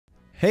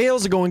Hey,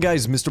 how's it going,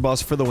 guys? Mr.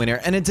 Boss for the winner,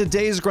 and in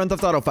today's Grand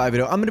Theft Auto 5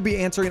 video, I'm going to be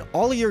answering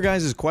all of your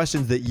guys'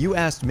 questions that you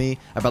asked me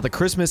about the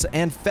Christmas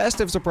and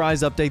festive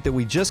surprise update that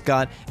we just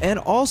got, and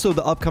also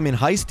the upcoming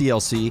Heist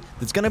DLC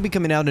that's going to be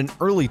coming out in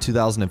early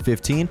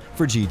 2015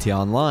 for GTA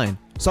Online.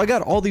 So I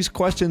got all these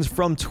questions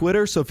from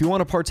Twitter, so if you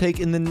want to partake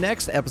in the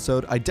next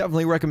episode, I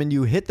definitely recommend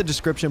you hit the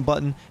description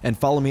button and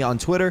follow me on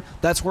Twitter.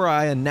 That's where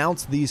I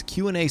announce these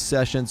Q&A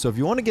sessions, so if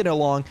you want to get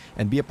along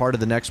and be a part of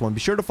the next one, be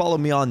sure to follow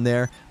me on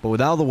there. But with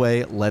out of the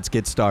way, let's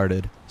get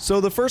started. So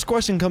the first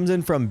question comes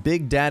in from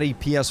Big Daddy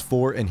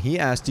PS4, and he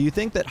asked, do you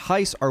think that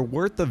heists are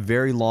worth the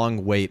very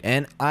long wait?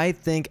 And I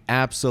think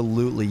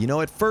absolutely. You know,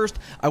 at first,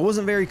 I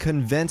wasn't very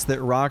convinced that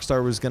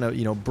Rockstar was going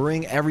to,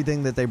 bring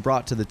everything that they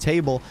brought to the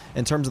table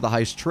in terms of the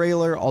Heist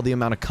trailer, all the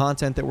amount of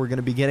content that we're going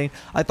to be getting.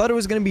 I thought it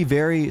was going to be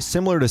very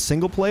similar to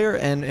single player,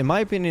 and in my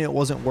opinion, it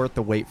wasn't worth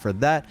the wait for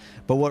that.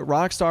 But what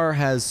Rockstar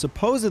has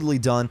supposedly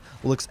done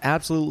looks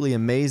absolutely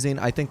amazing.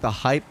 I think the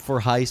hype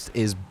for Heist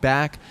is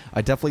back.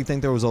 I definitely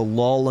think there was a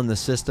lull in the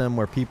system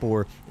where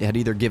people had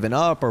either given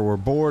up or were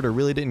bored or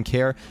really didn't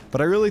care.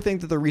 But I really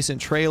think that the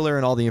recent trailer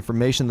and all the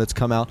information that's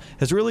come out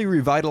has really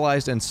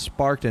revitalized and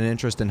sparked an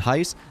interest in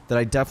Heist that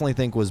I definitely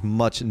think was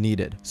much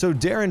needed. So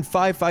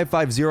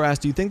Darren5550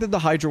 asked, do you think that the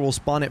Hydra will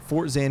spawn at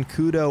Fort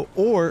Zancudo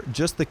or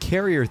just the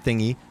carrier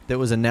thingy that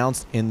was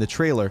announced in the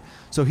trailer?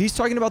 So he's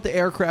talking about the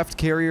aircraft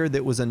carrier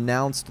that was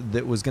announced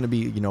that was going to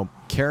be,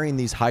 carrying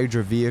these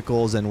Hydra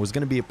vehicles and was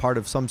going to be a part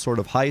of some sort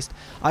of heist.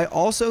 I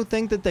also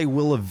think that they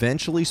will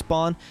eventually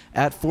spawn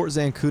at Fort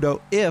Zancudo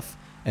if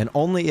and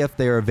only if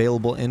they are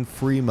available in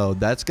free mode.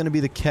 That's going to be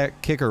the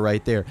kicker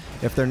right there.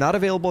 If they're not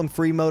available in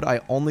free mode,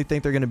 I only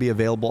think they're going to be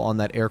available on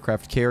that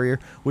aircraft carrier,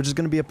 which is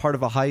going to be a part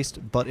of a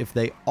heist. But if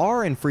they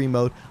are in free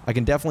mode, I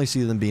can definitely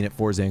see them being at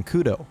Fort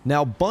Zancudo.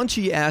 Now,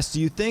 Bunchy asked,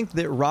 do you think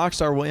that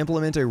Rockstar will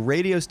implement a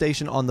radio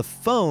station on the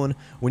phone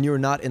when you're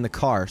not in the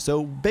car?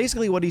 So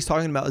basically what he's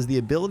talking about is the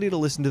ability to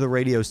listen to the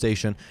radio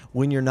station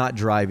when you're not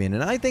driving.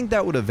 And I think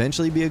that would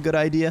eventually be a good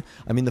idea.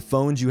 I mean, the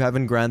phones you have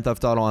in Grand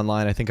Theft Auto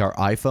Online, I think, are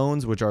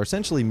iPhones, which are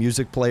essentially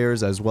music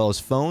players as well as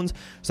phones.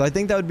 So I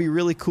think that would be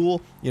really cool.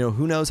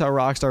 Who knows how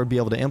Rockstar would be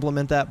able to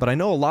implement that, but I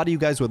know a lot of you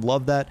guys would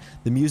love that.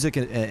 The music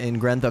in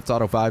Grand Theft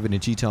Auto 5 and in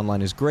GTA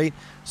Online is great,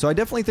 so I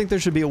definitely think there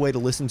should be a way to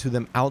listen to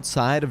them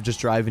outside of just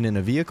driving in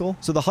a vehicle.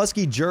 So the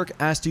Husky Jerk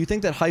asked, do you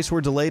think that heists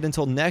were delayed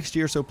until next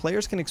year so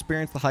players can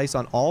experience the heist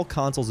on all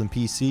consoles and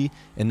PC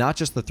and not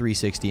just the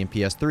 360 and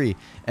PS3?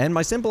 And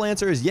my simple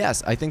answer is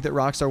yes. I think that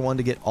Rockstar wanted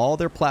to get all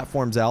their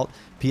platforms out,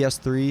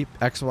 PS3,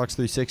 Xbox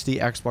 360,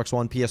 Xbox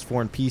One,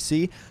 PS4, and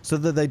PC, so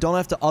that they don't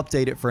have to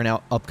update it for an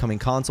upcoming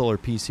console or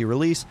PC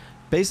release.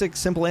 Basic,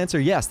 simple answer,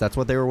 yes, that's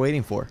what they were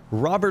waiting for.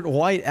 Robert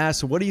White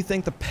asks, what do you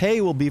think the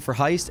pay will be for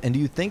Heist, and do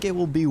you think it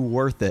will be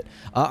worth it?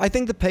 I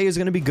think the pay is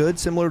going to be good,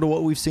 similar to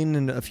what we've seen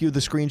in a few of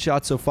the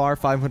screenshots so far,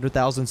 $500,000,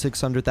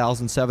 $600,000,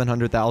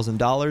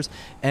 $700,000.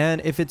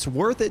 And if it's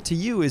worth it to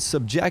you is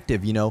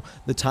subjective.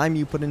 The time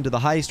you put into the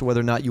heist, whether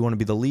or not you want to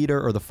be the leader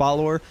or the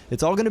follower,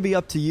 it's all going to be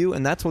up to you,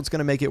 and that's what's going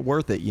to make it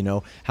worth it.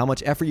 How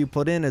much effort you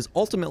put in is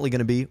ultimately going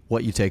to be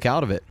what you take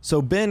out of it.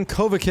 So Ben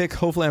Kovacic,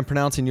 hopefully I'm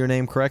pronouncing your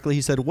name correctly,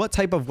 he said, what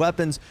type of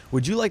weapon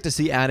would you like to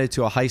see added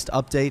to a heist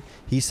update?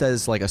 He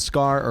says like a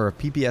SCAR or a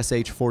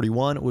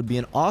PPSH-41 would be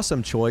an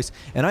awesome choice,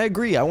 and I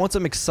agree. I want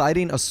some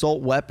exciting assault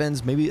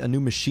weapons, maybe a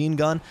new machine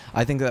gun.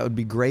 I think that would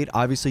be great.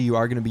 Obviously, you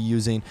are going to be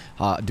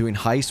doing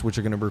heists, which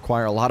are going to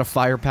require a lot of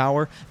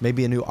firepower,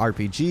 maybe a new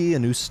RPG, a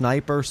new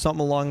sniper,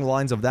 something along the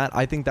lines of that.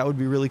 I think that would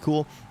be really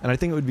cool, and I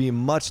think it would be a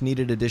much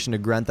needed addition to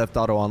Grand Theft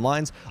Auto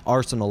Online's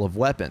arsenal of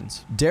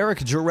weapons. Derek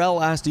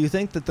Jarrell asked, do you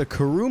think that the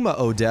Kuruma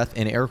O'Death,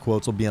 in air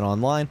quotes, will be an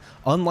online,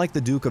 unlike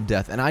the Duke of Death?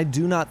 And I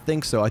do not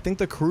think so. I think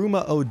the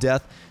Kuruma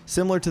O'Death,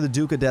 similar to the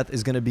Duke of Death,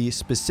 is going to be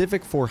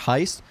specific for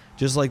Heist,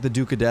 just like the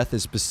Duke of Death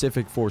is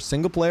specific for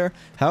single player.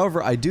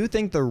 However, I do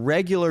think the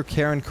regular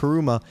Karen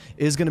Kuruma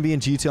is going to be in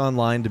GTA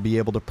Online to be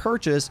able to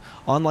purchase,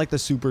 unlike the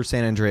Super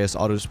San Andreas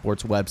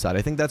Autosports website.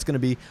 I think that's going to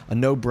be a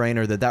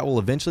no-brainer that will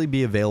eventually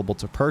be available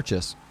to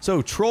purchase.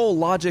 So Troll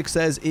Logic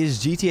says, is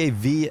GTA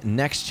V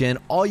next gen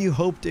all you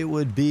hoped it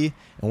would be?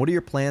 And what are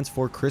your plans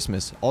for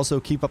Christmas? Also,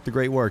 keep up the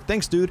great work.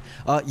 Thanks, dude.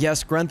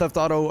 Yes, Grand Theft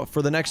Auto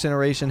for the next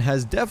generation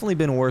has definitely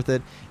been worth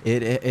it.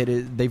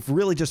 They've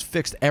really just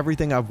fixed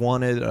everything I've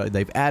wanted.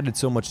 They've added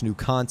so much new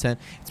content.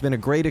 It's been a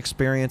great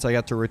experience. I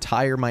got to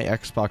retire my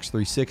Xbox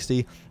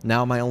 360.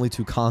 Now my only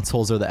two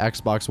consoles are the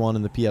Xbox One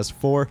and the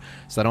PS4,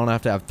 so I don't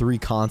have to have three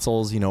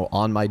consoles,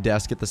 on my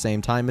desk at the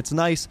same time. It's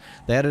nice.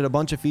 They added a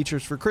bunch of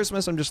features for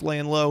Christmas. I'm just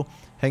laying low,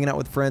 hanging out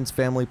with friends,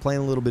 family,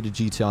 playing a little bit of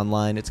GTA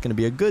Online. It's going to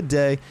be a good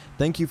day.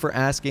 Thank you for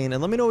asking,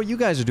 and let me know what you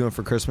guys are doing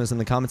for Christmas in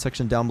the comment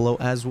section down below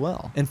as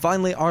well. And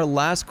finally, our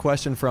last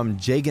question from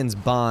Jagans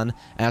Bon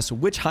asks,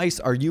 which heist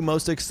are you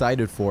most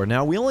excited for?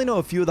 Now, we only know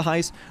a few of the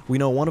heists. We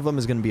know one of them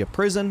is going to be a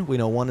prison. We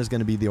know one is going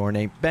to be the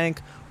ornate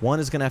bank. One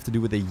is going to have to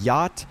do with a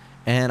yacht.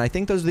 and I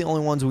think those are the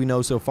only ones we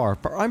know so far.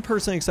 But I'm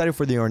personally excited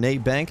for the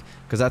Ornate Bank,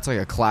 because that's like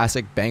a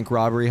classic bank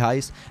robbery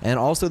heist, and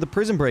also the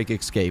prison break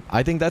escape.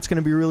 I think that's going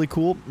to be really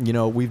cool. You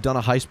know, we've done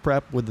a heist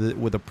prep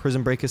with a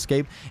prison break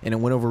escape, and it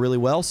went over really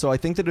well, so I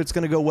think that it's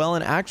going to go well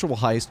in actual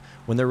heist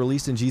when they're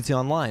released in GTA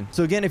Online.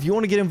 So again, if you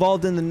want to get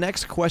involved in the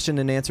next question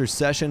and answer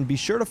session, be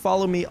sure to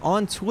follow me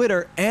on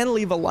Twitter and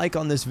leave a like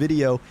on this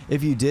video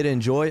if you did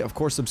enjoy. Of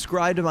course,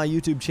 subscribe to my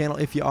YouTube channel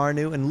if you are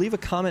new, and leave a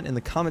comment in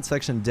the comment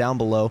section down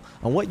below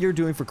on what you're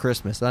doing for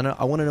Christmas.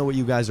 I want to know what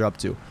you guys are up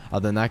to.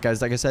 Other than that,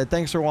 guys, like I said,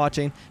 thanks for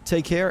watching.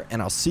 Take care,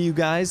 and I'll see you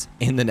guys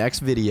in the next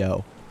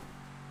video.